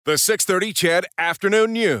The 6:30 CHED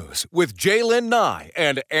Afternoon News with Jaylen Nye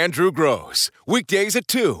and Andrew Gross. Weekdays at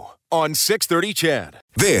 2 on 6:30 CHED.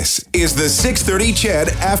 This is the 6:30 CHED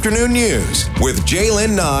Afternoon News with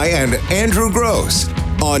Jaylen Nye and Andrew Gross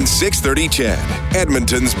on 6:30 CHED,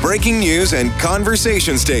 Edmonton's breaking news and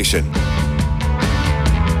conversation station.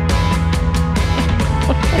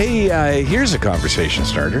 Hey, here's a conversation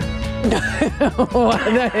starter.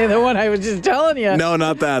 The one I was just telling you. No,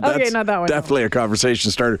 not that. Okay, That's not that one. Definitely a conversation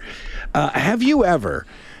starter. Have you ever,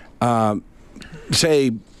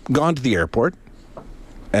 say, gone to the airport,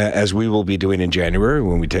 as we will be doing in January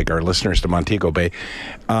when we take our listeners to Montego Bay,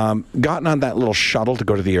 gotten on that little shuttle to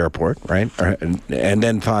go to the airport, right? And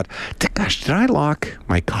then thought, gosh, did I lock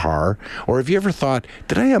my car? Or have you ever thought,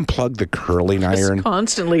 did I unplug the curling iron?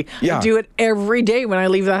 Constantly. Yeah. I do it every day when I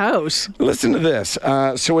leave the house. Listen to this.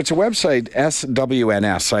 So it's a website,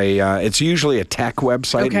 SWNS. It's usually a tech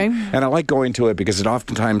website. Okay. And I like going to it because it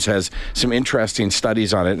oftentimes has some interesting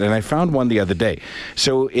studies on it. And I found one the other day.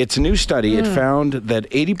 So it's a new study. It found that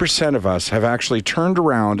 80% of us have actually turned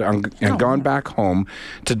around and gone back home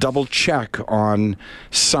to double check on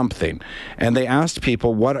something. And they asked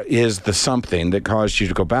people, what is the something that caused you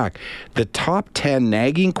to go back? The top 10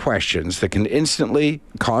 nagging questions that can instantly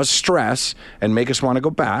cause stress and make us want to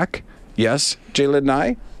go back. Yes, Jaylen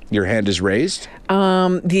Nye, your hand is raised.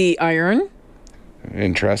 The iron.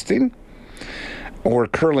 Interesting. Or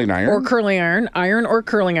curling iron. Or curling iron. Iron or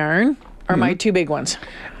curling iron are my two big ones.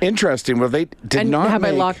 Interesting. Well, they did And not have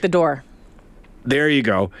I locked the door? There you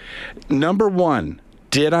go. Number one,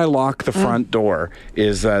 did I lock the front door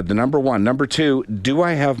is the number one. Number two, do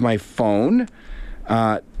I have my phone?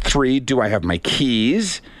 3, do I have my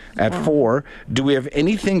keys? At 4, do we have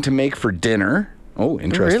anything to make for dinner? Oh,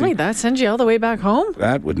 interesting. Really? That sends you all the way back home?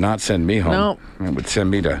 That would not send me home. No. That would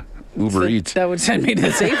send me to Uber Eats. That would send me to the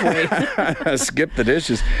Safeway. Skip the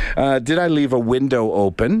dishes. Did I leave a window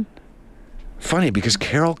open? Funny, because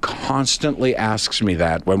Carol constantly asks me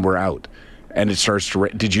that when we're out. And it starts to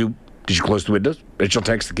rain. Did you close the windows? And she'll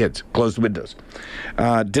text the kids, close the windows.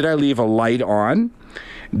 Did I leave a light on?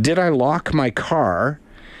 Did I lock my car?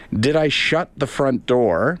 Did I shut the front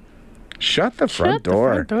door? Shut the front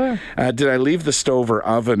door. Did I leave the stove or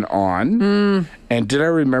oven on? And did I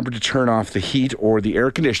remember to turn off the heat or the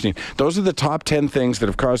air conditioning? Those are the top 10 things that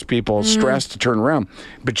have caused people stress to turn around.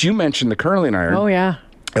 But you mentioned the curling iron. Oh, yeah.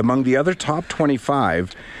 Among the other top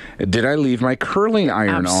 25, did I leave my curling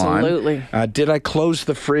iron on? Absolutely. Did I close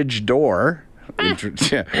the fridge door?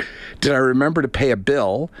 Did I remember to pay a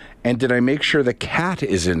bill? And did I make sure the cat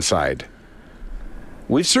is inside?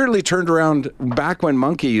 We've certainly turned around back when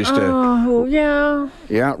Monkey used to. Oh, yeah.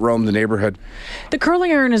 Yeah, roam the neighborhood. The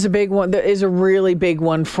curling iron is a big one. That is a really big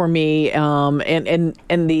one for me. And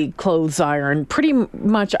the clothes iron. Pretty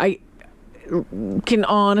much, I can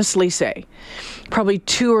honestly say probably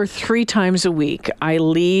 2 or 3 times a week I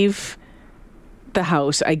leave the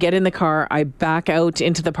house, I get in the car, I back out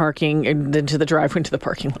into the parking and into the driveway, into the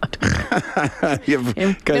parking lot.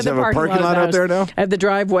 You guys have a parking lot out there now? I have the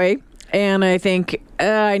driveway, and I think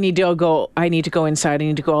I need to go inside. I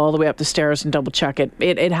need to go all the way up the stairs and double check it.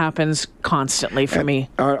 It happens constantly for me.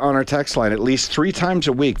 On our text line, at least 3 times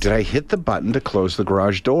a week, did I hit the button to close the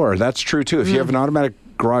garage door? That's true too. If you have an automatic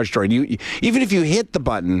garage door, and you even if you hit the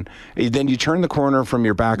button, then you turn the corner from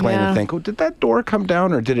your back lane and think, oh, did that door come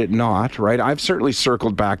down or did it not? Right? I've certainly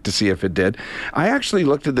circled back to see if it did. I actually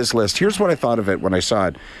looked at this list. Here's what I thought of it when I saw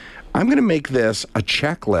it. I'm going to make this a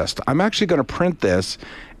checklist. I'm actually going to print this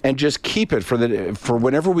and just keep it for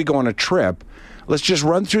whenever we go on a trip. Let's just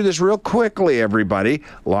run through this real quickly, everybody.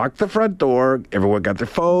 Lock the front door. Everyone got their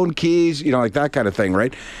phone, keys, like that kind of thing,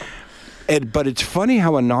 right? But it's funny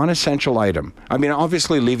how a non-essential item, I mean,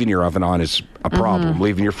 obviously leaving your oven on is a problem.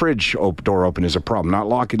 Leaving your fridge door open is a problem. Not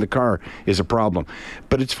locking the car is a problem.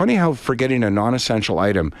 But it's funny how forgetting a non-essential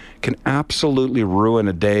item can absolutely ruin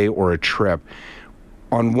a day or a trip.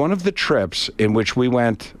 On one of the trips in which we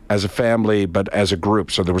went as a family, but as a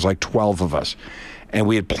group, so there was like 12 of us, and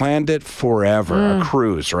we had planned it forever, a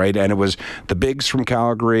cruise, right? And it was the bigs from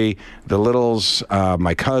Calgary, the littles,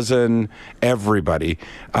 my cousin, everybody.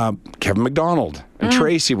 Kevin McDonald and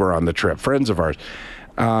Tracy were on the trip, friends of ours.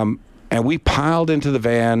 And we piled into the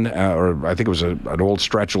van, or I think it was an old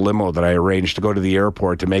stretch limo that I arranged to go to the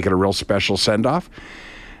airport to make it a real special send-off.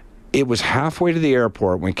 It was halfway to the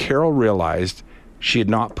airport when Carol realized she had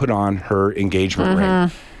not put on her engagement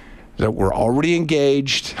ring. That we're already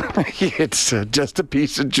engaged. It's just a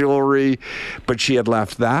piece of jewelry. But she had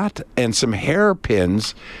left that and some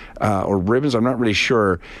hairpins or ribbons, I'm not really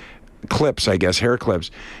sure, clips, I guess, hair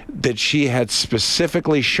clips, that she had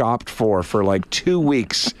specifically shopped for like 2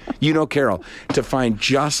 weeks, Carol, to find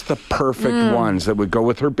just the perfect ones that would go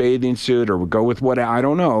with her bathing suit or would go with what, I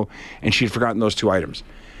don't know, and she'd forgotten those 2 items.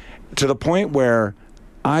 To the point where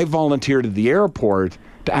I volunteered at the airport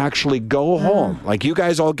to actually go home. Like, you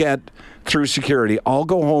guys all get through security. I'll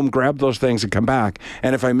go home, grab those things, and come back.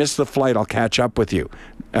 And if I miss the flight, I'll catch up with you.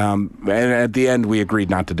 And at the end, we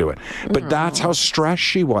agreed not to do it. But that's how stressed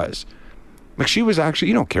she was. Like, she was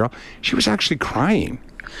actually, Carol, she was actually crying.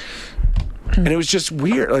 And it was just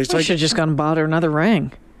weird. Like, I should have just gone and bought her another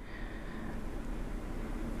ring.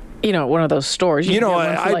 One of those stores. You can get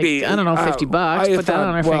one for I don't know, $50. Put that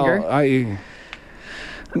on her finger.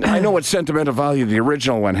 I know what sentimental value the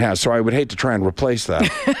original one has, so I would hate to try and replace that.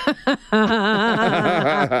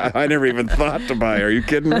 I never even thought to buy. Are you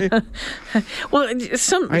kidding me? Well,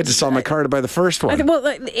 I had to sell my car to buy the first one.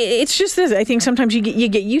 It's just this. I think sometimes you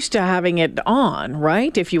get used to having it on,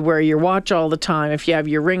 right? If you wear your watch all the time, if you have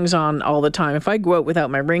your rings on all the time. If I go out without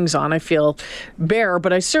my rings on, I feel bare,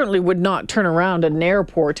 but I certainly would not turn around at an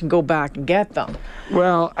airport and go back and get them.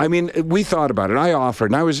 Well, I mean, we thought about it. I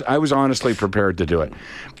offered, and I was honestly prepared to do it.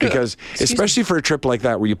 Because especially for a trip like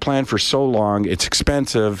that where you plan for so long, it's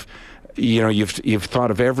expensive. You've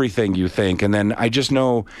thought of everything you think, and then I just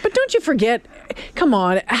know. But don't you forget, come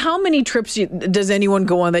on, how many trips does anyone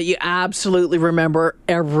go on that you absolutely remember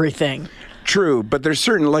everything? True, but there's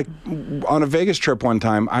certain, like on a Vegas trip one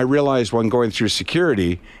time, I realized when going through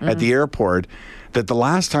security at the airport that the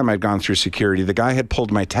last time I'd gone through security, the guy had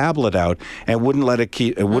pulled my tablet out and wouldn't let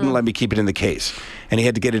me keep it in the case. And he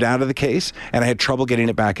had to get it out of the case, and I had trouble getting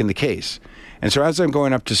it back in the case. And so as I'm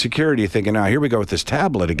going up to security, thinking, here we go with this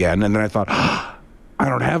tablet again. And then I thought, I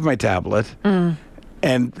don't have my tablet. And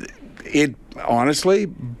it honestly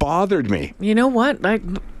bothered me. You know what? My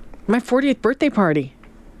 40th birthday party,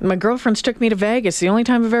 my girlfriends took me to Vegas. The only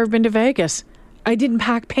time I've ever been to Vegas. I didn't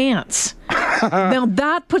pack pants. Now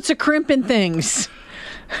that puts a crimp in things.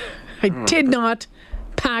 I did not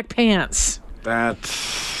pack pants.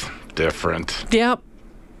 That's different. Yep.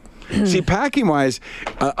 See, packing-wise,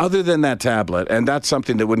 other than that tablet, and that's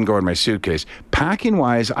something that wouldn't go in my suitcase,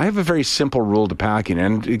 packing-wise, I have a very simple rule to packing.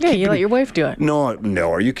 And you let your wife do it. No,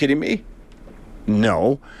 are you kidding me?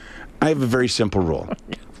 No. I have a very simple rule.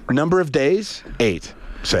 Number of days, 8,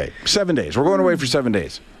 say. 7 days. We're going away for 7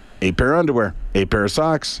 days. 8 pair of underwear, 8 pair of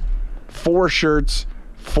socks, 4 shirts,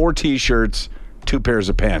 4 T-shirts, 2 pairs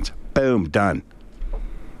of pants. Boom, done.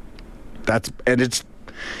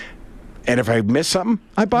 And if I miss something,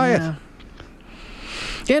 I buy it.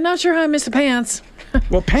 Yeah, not sure how I missed the pants.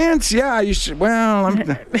 Well, pants, yeah. You should. Well,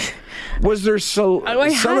 was there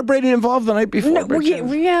celebrating involved the night before? No,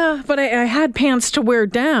 yeah, but I had pants to wear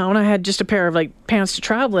down. I had just a pair of pants to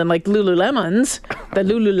travel in, like Lululemons, the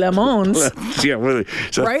Lululemons. Yeah, really.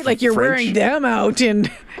 Right, like you're French? wearing them out in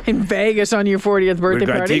Vegas on your 40th birthday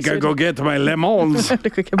party. I think I'll go get my lemons. I have to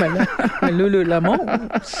go get my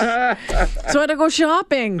Lululemons. So I had to go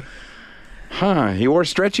shopping. Huh? You wore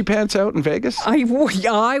stretchy pants out in Vegas? I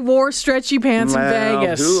wore stretchy pants in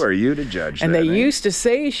Vegas. Who are you to judge? And they used to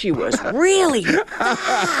say she was really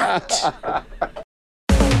fat.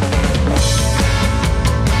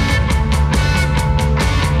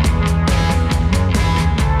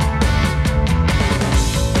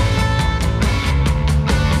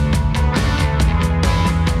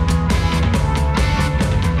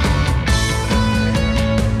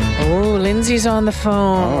 Lindsay's on the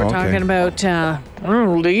phone. We're talking about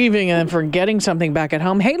leaving and forgetting something back at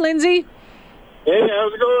home. Hey, Lindsay. Hey,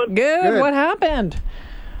 how's it going? Good. What happened?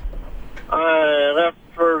 I left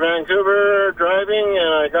for Vancouver driving,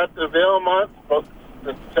 and I got to Valemont, about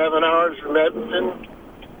 7 hours from Edmonton,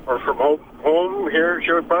 or from home here at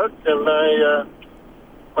Sherwood Park, and I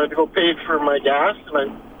went to go pay for my gas, and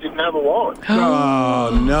I didn't have a wallet. Oh,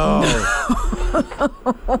 no.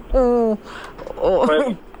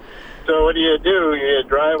 So what do? You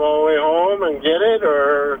drive all the way home and get it,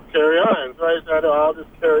 or carry on? So I said, I'll just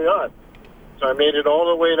carry on. So I made it all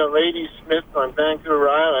the way to Lady Smith on Vancouver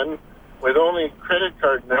Island with only credit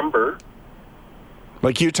card number.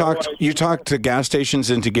 Like you talked to gas stations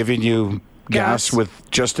into giving you gas with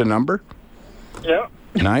just a number? Yeah.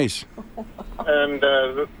 Nice. And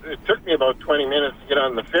it took me about 20 minutes to get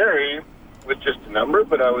on the ferry with just a number,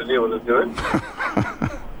 but I was able to do it.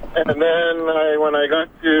 And then when I got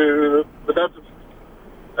to, but that's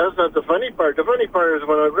not the funny part. The funny part is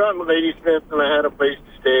when I got to Lady Smith and I had a place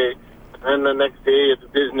to stay, and the next day, it's a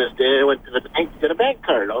business day, I went to the bank to get a bank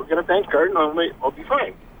card. I'll get a bank card and I'll be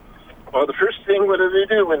fine. Well, the first thing, what do they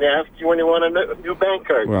do when they ask you when you want a new bank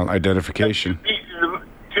card? Well, identification.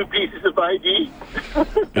 2 pieces of ID?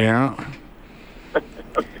 Yeah.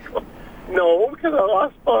 No, because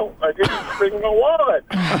I didn't bring my wallet.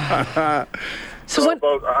 So what?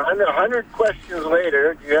 About 100 questions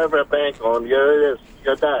later, do you have a bank loan? Do you have this? You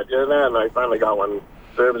got that? You got that? And I finally got one.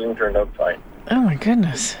 So everything turned out fine. Oh my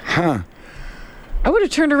goodness. Huh. I would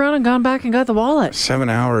have turned around and gone back and got the wallet. 7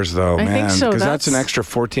 hours, though, I man. think so. Because that's an extra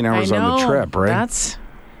 14 hours on the trip, right? That's.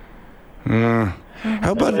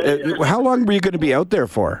 How about, how long were you going to be out there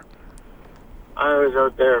for? I was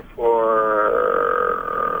out there for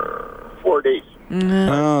 4 days.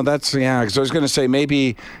 Oh, that's, yeah, because I was going to say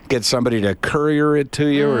maybe get somebody to courier it to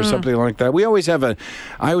you or something like that. I always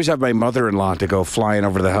have my mother-in-law to go flying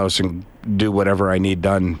over to the house and do whatever I need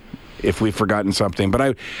done if we've forgotten something.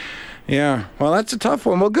 But yeah, well, that's a tough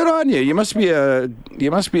one. Well, good on you. You must be a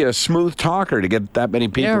smooth talker to get that many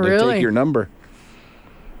people to take your number.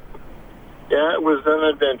 Yeah, it was an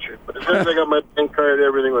adventure. But as soon as I got my PIN card,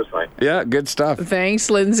 everything was fine. Yeah, good stuff. Thanks,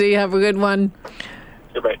 Lindsay. Have a good one.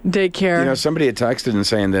 Goodbye. Take care. You know, somebody had texted and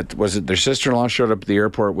saying that, was it their sister-in-law showed up at the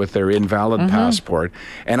airport with their invalid passport,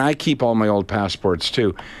 and I keep all my old passports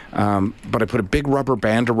too, but I put a big rubber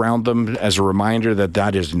band around them as a reminder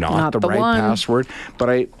that is not the right password.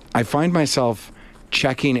 But I find myself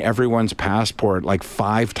checking everyone's passport like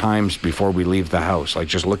 5 times before we leave the house, like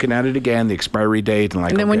just looking at it again, the expiry date,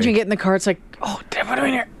 and then when you get in the car, it's like, oh, did I put them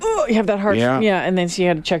in here? Oh, you have that hard. Yeah, and then so you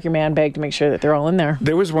had to check your man bag to make sure that they're all in there.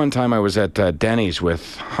 There was one time I was at Denny's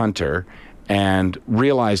with Hunter and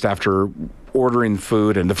realized after ordering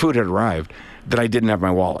food, and the food had arrived, that I didn't have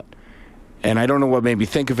my wallet. And I don't know what made me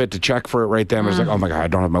think of it to check for it right then. I was like, oh my God, I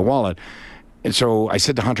don't have my wallet. And so I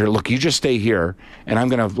said to Hunter, look, you just stay here, and I'm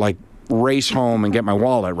going to race home and get my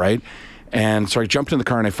wallet, right? And so I jumped in the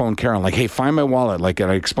car and I phoned Karen, like, hey, find my wallet.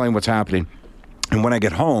 And I explained what's happening. And when I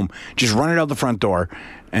get home, just run it out the front door.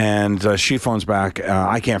 And she phones back,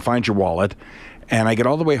 I can't find your wallet. And I get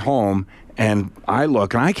all the way home and I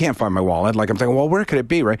look and I can't find my wallet. Like, I'm thinking, well, where could it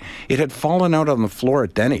be, right? It had fallen out on the floor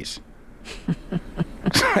at Denny's.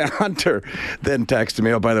 Hunter then texted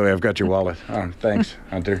me, oh, by the way, I've got your wallet. Oh, thanks,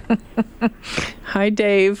 Hunter. Hi,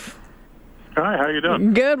 Dave. Hi, how you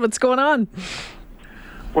doing? Good. What's going on?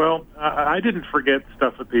 Well, I didn't forget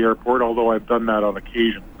stuff at the airport, although I've done that on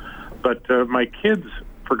occasion. But my kids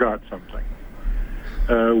forgot something.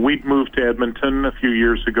 We'd moved to Edmonton a few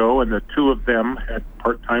years ago, and the 2 of them had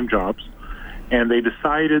part-time jobs, and they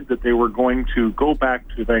decided that they were going to go back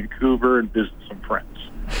to Vancouver and visit some friends.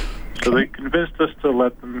 So they convinced us to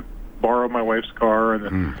let them borrow my wife's car, and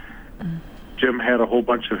then Jim had a whole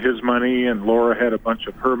bunch of his money, and Laura had a bunch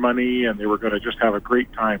of her money, and they were going to just have a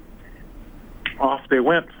great time. Off they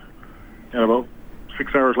went. And about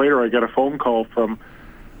 6 hours later, I got a phone call from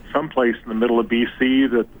someplace in the middle of BC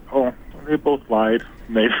that, they both lied.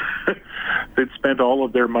 They'd spent all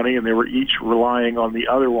of their money, and they were each relying on the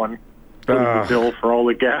other one for the bill for all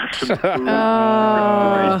the gas and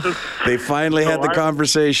food. They finally had the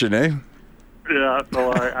conversation, eh? Yeah,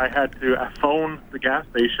 so I had to phone the gas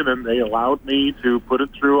station, and they allowed me to put it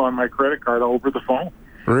through on my credit card over the phone.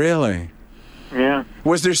 Really? Yeah.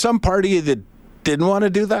 Was there some part of you that didn't want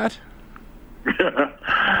to do that?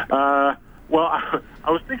 Well, I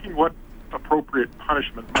was thinking what appropriate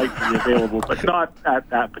punishment might be available, but not at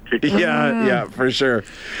that particular time. Yeah, for sure.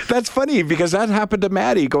 That's funny because that happened to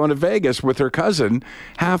Maddie going to Vegas with her cousin.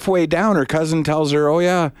 Halfway down, her cousin tells her, oh,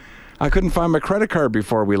 yeah, I couldn't find my credit card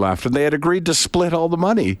before we left, and they had agreed to split all the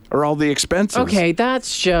money or all the expenses. Okay,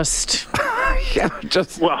 that's just...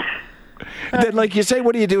 Well... Then, like you say,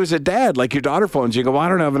 what do you do as a dad? Like your daughter phones you, go, well, I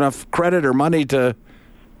don't have enough credit or money to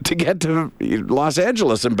get to Los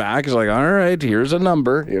Angeles and back. It's like, all right, here's a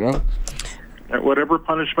number, Whatever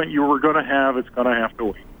punishment you were going to have, it's going to have to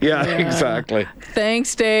wait. Yeah, exactly.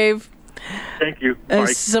 Thanks, Dave. Thank you. Bye.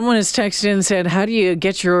 Someone has texted and said, how do you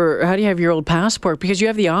have your old passport? Because you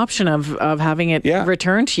have the option of having it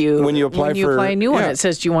returned to you when you apply a new one. It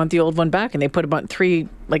says, do you want the old one back? And they put about 3,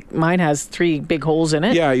 like mine has 3 big holes in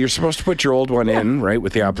it. Yeah, you're supposed to put your old one in, right,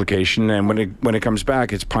 with the application, and when it comes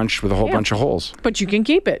back, it's punched with a whole bunch of holes. But you can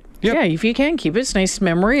keep it. Yep. Yeah, if you can keep it, it's a nice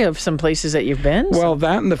memory of some places that you've been. Well,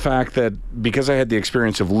 that and the fact that because I had the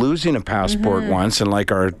experience of losing a passport once, and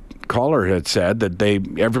like our caller had said, that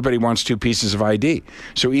everybody wants 2 pieces of ID.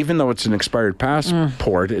 So even though it's an expired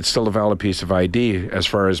passport, it's still a valid piece of ID as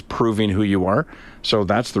far as proving who you are. So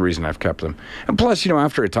that's the reason I've kept them. And plus,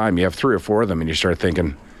 after a time, you have 3 or 4 of them, and you start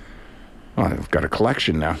thinking, oh, I've got a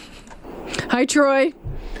collection now. Hi, Troy.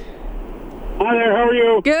 Hi there, how are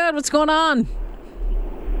you? Good, what's going on?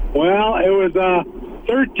 Well, it was a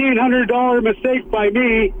 $1,300 mistake by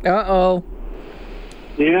me. Uh-oh.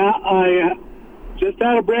 Yeah, I just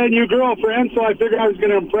had a brand new girlfriend, so I figured I was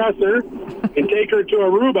going to impress her and take her to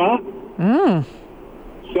Aruba.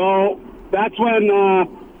 So that's when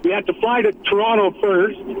we had to fly to Toronto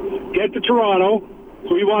first, get to Toronto.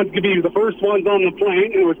 So we wanted to be the first ones on the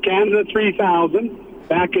plane. It was Canada 3000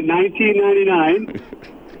 back in 1999.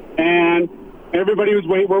 And everybody was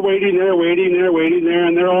we're waiting there,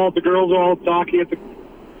 and the girls are all talking at the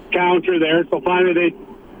counter there. So finally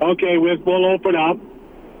we'll open up.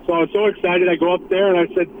 So I was so excited. I go up there and I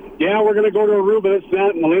said, yeah, we're going to go to Aruba, this and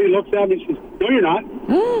that. And the lady looks at me and says, no, you're not.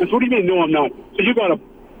 I said, what do you mean, no, I'm not? So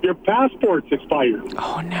your passport's expired.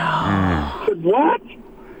 Oh, no. I said, what?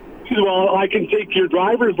 She said, well, I can take your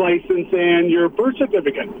driver's license and your birth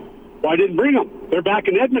certificate. Well, I didn't bring them. They're back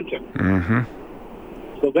in Edmonton.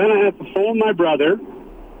 Mm-hmm. So then I had to phone my brother.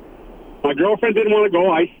 My girlfriend didn't want to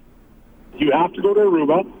go. You have to go to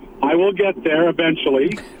Aruba. I will get there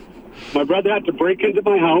eventually. My brother had to break into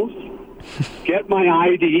my house, get my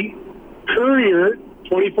ID, courier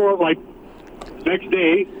 24, next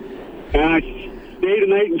day, and I stayed a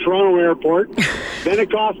night in Toronto Airport. Then it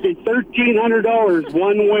cost me $1,300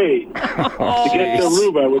 one way to get to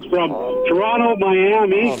Aruba. It was from Toronto,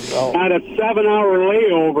 Miami, had a 7-hour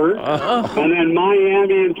layover, and then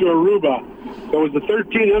Miami into Aruba. So it was a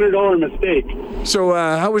 $1,300 mistake. So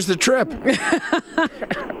how was the trip?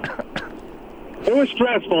 It was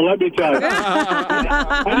stressful, let me tell you.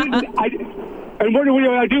 And what do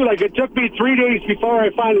I do? It took me 3 days before I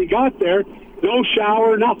finally got there. No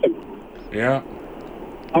shower, nothing. Yeah.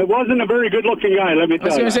 I wasn't a very good-looking guy, let me tell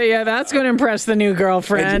you. I was going to say, yeah, that's going to impress the new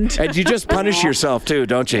girlfriend. And you just punish yourself, too,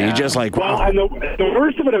 don't you? Yeah. You just wow. Well, and the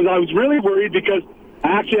worst of it is I was really worried because I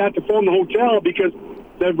actually had to phone the hotel because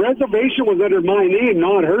the reservation was under my name,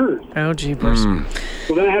 not hers. Oh, jeepers.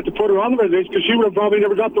 So then I had to put her on the reservation because she would have probably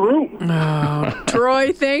never got the room. Oh,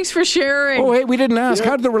 Troy, thanks for sharing. Oh, hey, we didn't ask.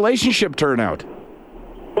 How did the relationship turn out?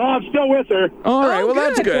 Well, I'm still with her. All right, well,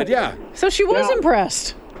 that's good, yeah. So she was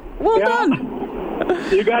impressed. Well done.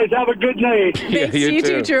 You guys have a good night. Thanks, you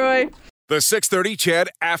too, Troy. The 6:30 CHED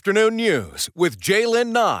Afternoon News with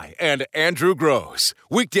Jaylen Nye and Andrew Gross.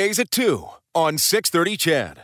 Weekdays at 2 on 6:30 CHED.